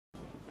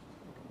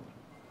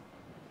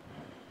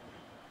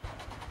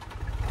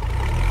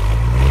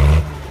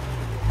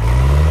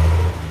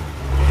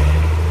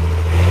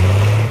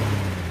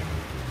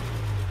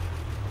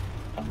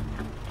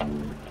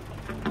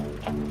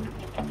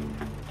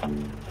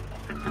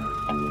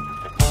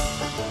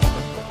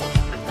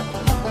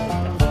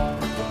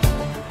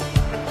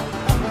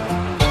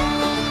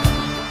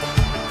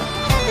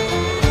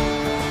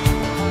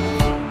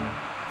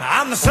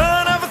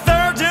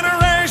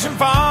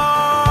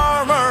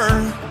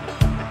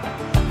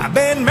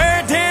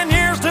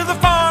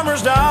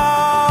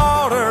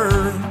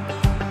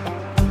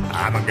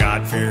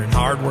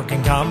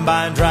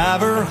combine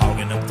driver,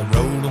 hogging up the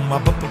road on my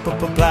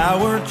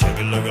plower,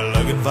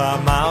 looking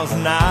 5 miles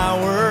an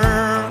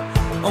hour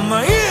on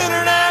my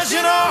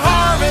international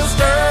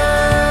harvester.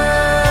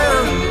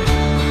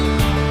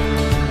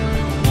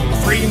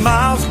 3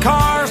 miles of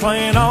cars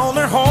laying on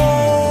their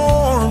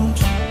horns,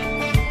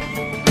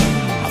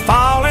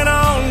 falling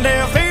on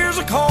deaf ears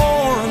of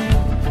corn,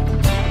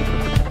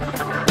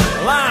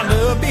 lined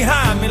up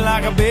behind me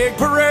like a big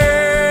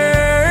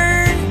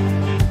parade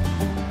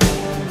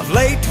of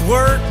late to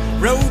work,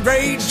 road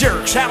rage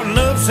jerks, shouting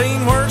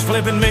obscene words,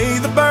 flipping me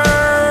the bird.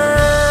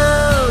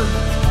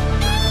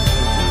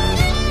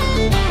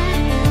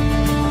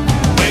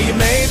 Well, you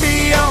may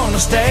be on a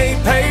state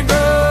paved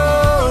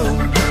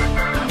road,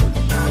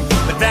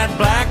 but that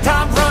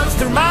blacktop runs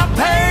through my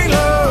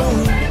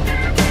payload.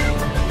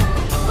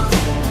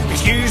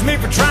 Excuse me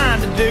for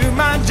trying to do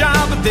my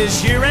job, but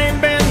this year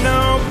ain't been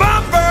no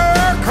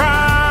bumper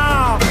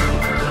crop.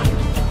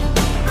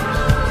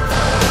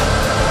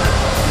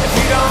 If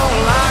you don't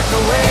like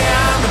the way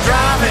I'm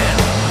driving,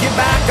 get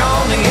back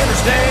on the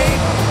interstate.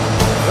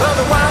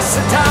 Otherwise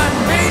sit tight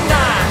and be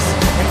nice,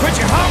 and quit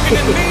your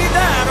honking and be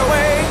that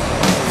away.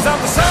 'Cause I'm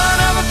the son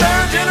of a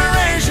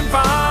third-generation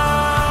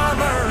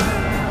farmer.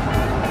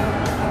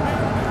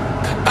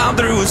 I'm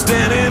through with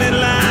standing in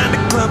line to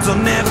clubs I'll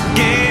never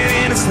get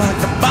in. It's like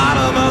the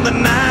bottom of the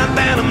ninth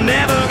and I'm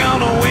never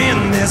gonna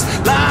win this.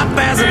 Life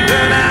hasn't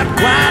turned out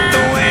quite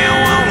the way I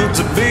want it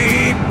to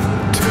be.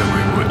 Tell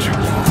me what you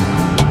want.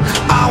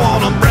 I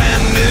want a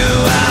brand new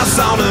house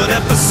on an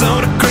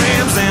episode of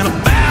Cribs, and a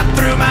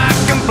bathroom I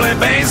can play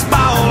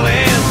baseball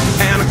in,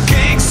 and a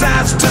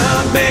king-size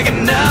tub big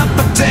enough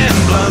for 10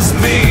 plus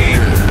me.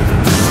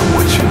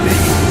 What you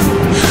need?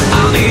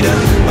 I'll need a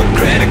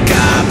credit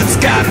card that's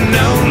got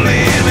no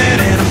limit,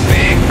 and a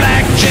big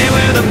black jet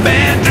with a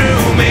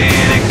bedroom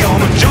in it.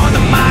 Gonna join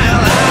the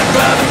Mile High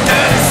Club at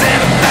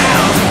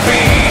 37,000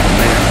 feet.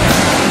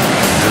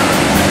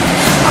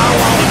 I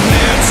want a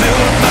new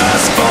tour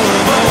bus full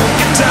of old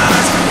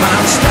guitars, my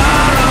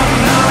star on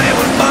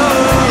Hollywood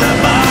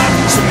Boulevard.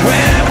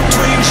 Somewhere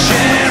between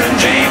Cher and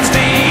James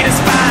Dean is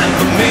fine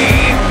for me.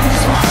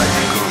 So how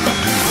you gonna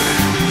do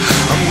it?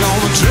 I'm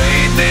gonna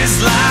trade this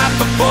life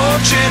for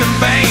fortune and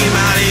fame.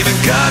 I'd even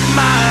cut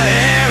my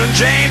hair and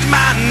change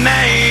my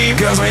name.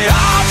 'Cause we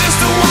all just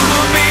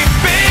wanna be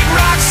big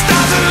rock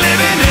stars and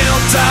live in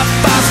hilltop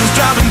bosses,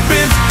 driving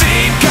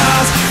 15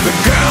 cars. The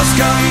girls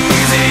come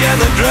easy and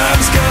the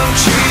drugs come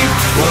cheap.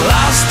 Well,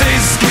 I'll stay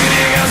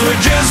skinny 'cause we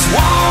just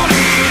won't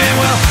eat, and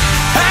we'll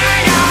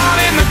hang out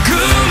in the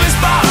coolest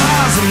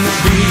bars and the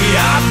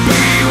VIP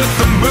with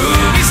the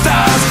movie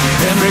stars.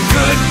 Every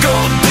good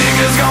gold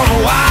digger's gonna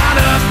wind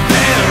up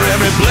there,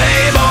 every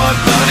playboy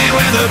bunny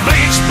with a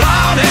bleached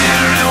blonde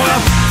hair. And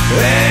well,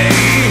 hey,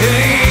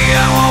 hey,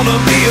 I wanna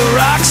be a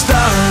rock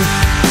star.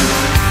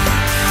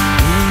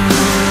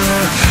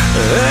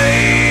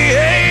 Hey,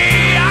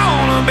 hey, I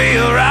wanna be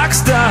a rock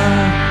star.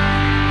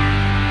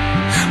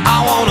 I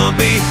wanna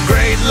be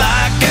great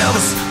like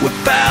Elvis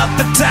without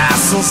the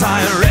tassels.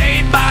 Hire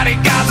 8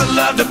 bodyguards that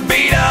love to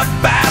beat up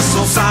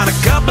assholes. Sign a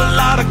couple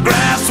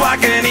autographs so I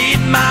can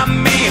eat my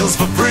meals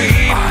for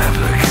free. I have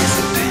the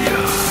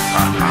quesadilla.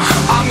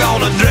 I'm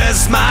gonna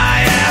dress my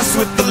ass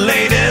with the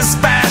latest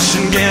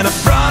fashion, get a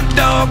front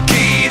door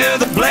key to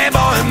the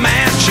Playboy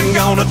mansion.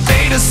 Gonna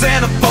date a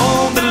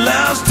centerfold that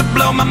loves to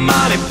blow my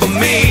money for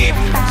me.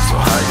 So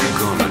how you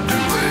gonna do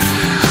it?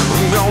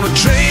 I'm gonna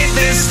trade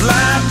this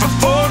life for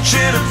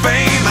fortune and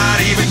fame.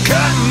 I'd even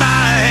cut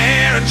my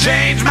hair and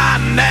change my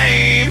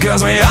name.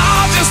 'Cause we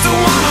all just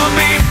wanna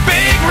be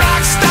big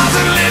rock stars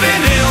and live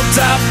in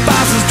hilltop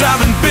bosses,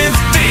 driving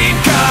 15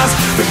 cars.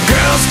 The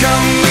girls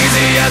come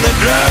easy and the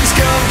drugs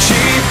come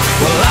cheap.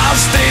 Well, I'll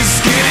stay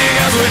skinny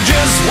 'cause we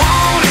just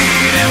won't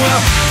eat, and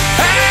we'll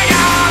hang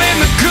out in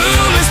the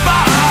coolest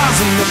bars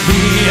and the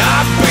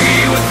VIP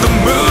with the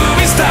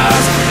movie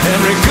stars.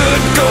 Every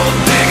good gold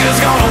digger's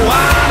gonna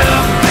wind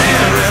up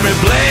there, every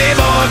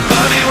playboy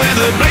bunny with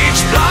a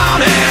bleached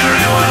blonde hair.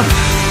 And we'll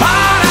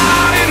hide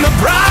out in the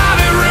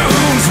private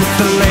rooms with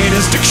the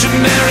latest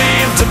dictionary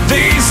of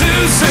today's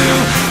who's who.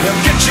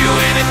 They'll get you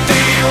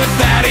anything with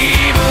that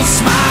evil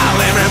smile.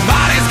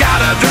 Everybody's got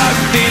a drug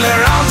dealer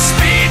on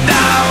speed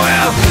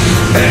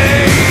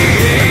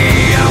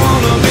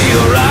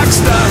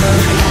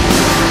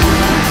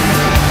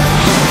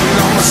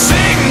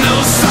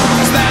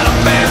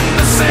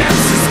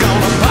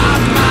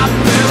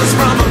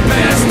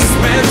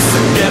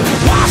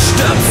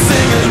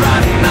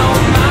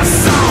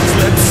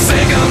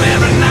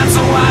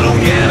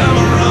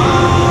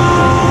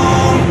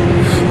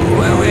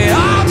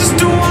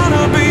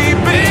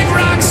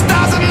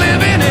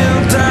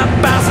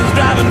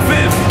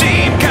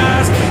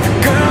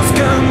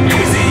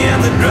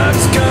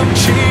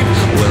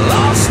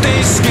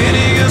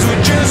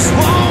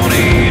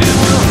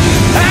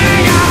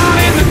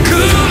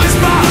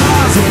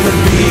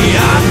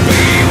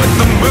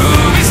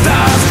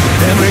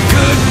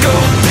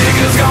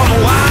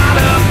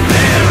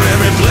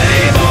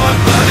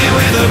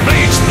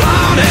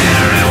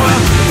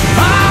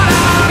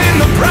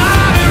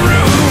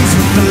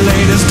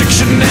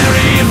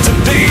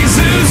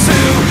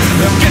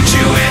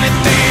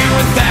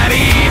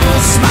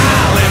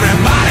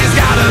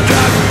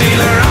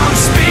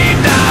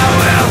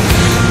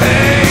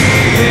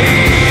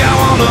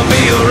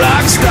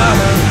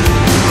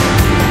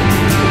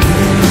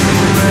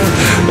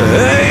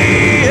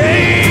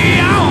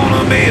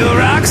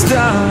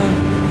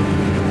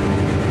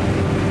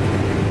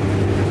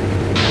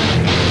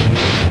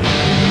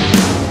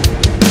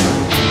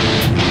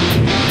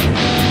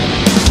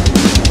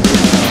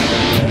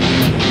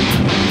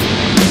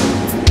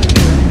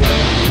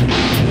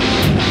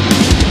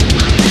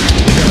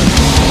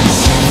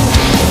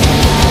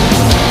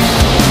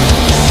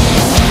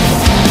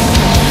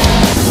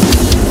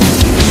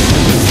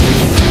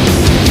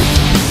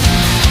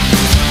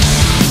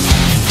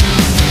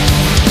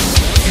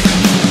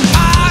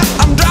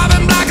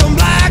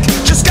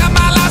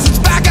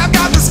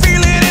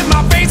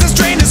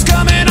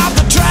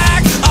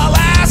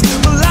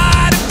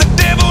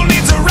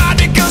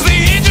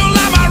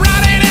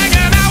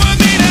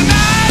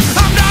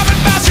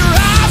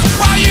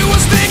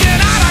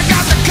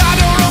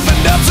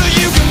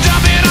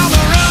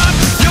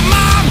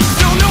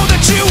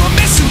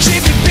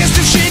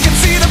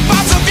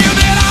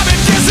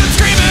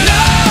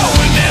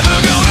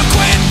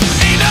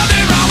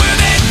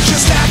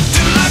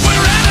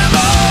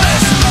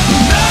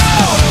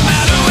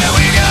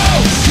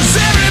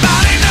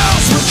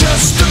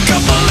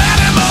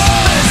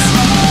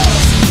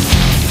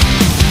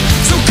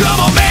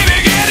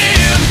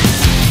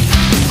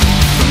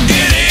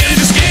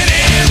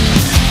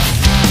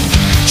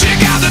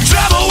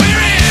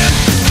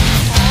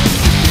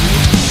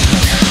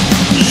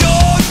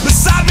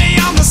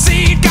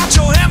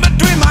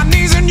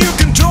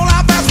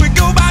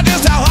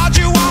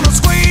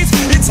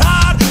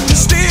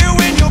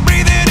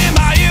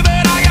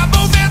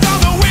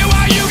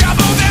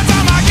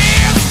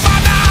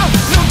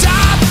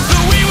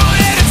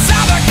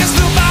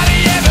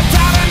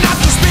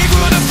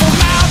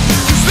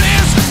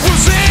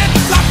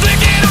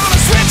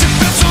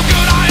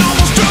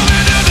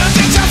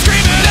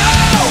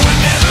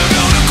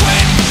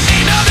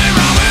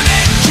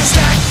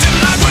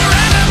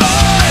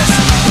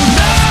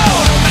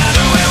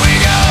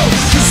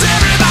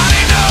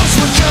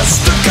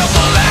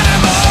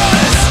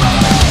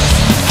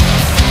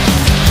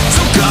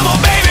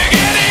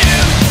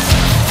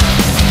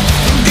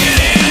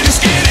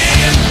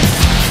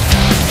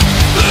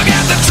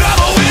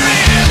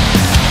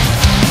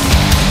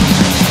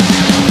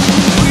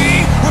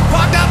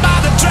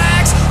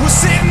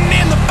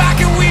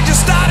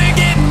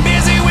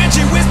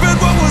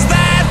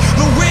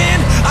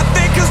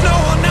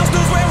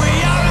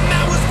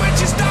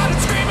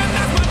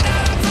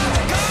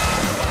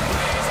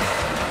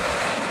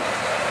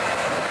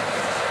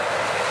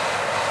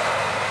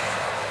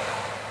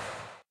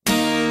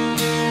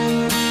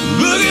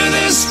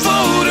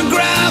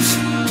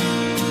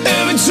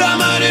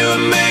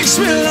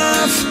makes me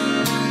laugh.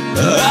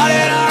 How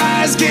did our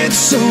eyes get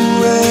so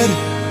red?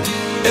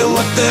 And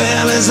what the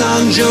hell is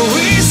on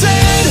Joey's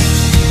head?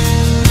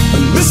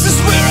 And this is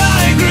where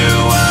I grew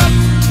up.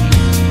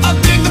 I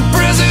think the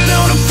president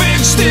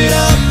fixed it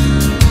up.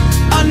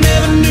 I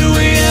never knew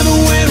we ever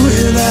went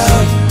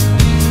without.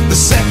 The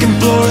second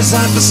floor is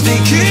hot for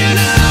sneaking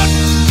out.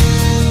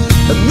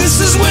 And this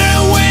is where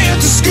I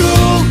went to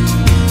school.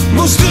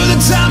 Most of the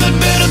time had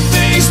better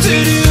things to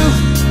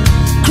do.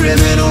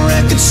 Criminal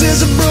record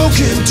says I've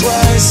broken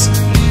twice.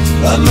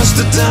 I must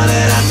have done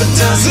it half a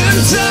dozen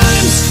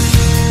times.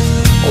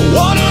 I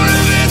wonder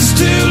if it's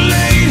too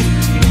late.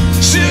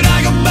 Should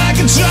I go back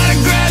and try to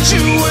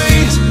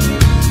graduate?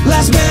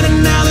 Life's better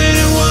now than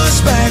it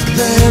was back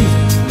then.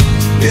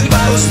 If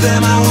I was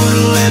them, I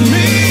wouldn't let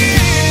me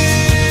in.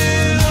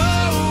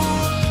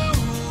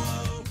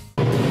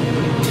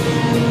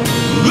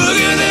 Look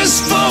at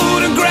this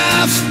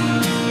photograph.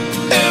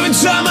 Every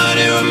time I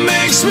do, it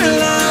makes me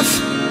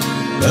laugh.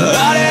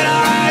 How did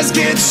our eyes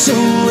get so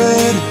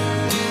red?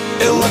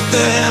 And what the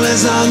hell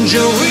is on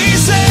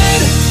Joey's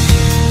head?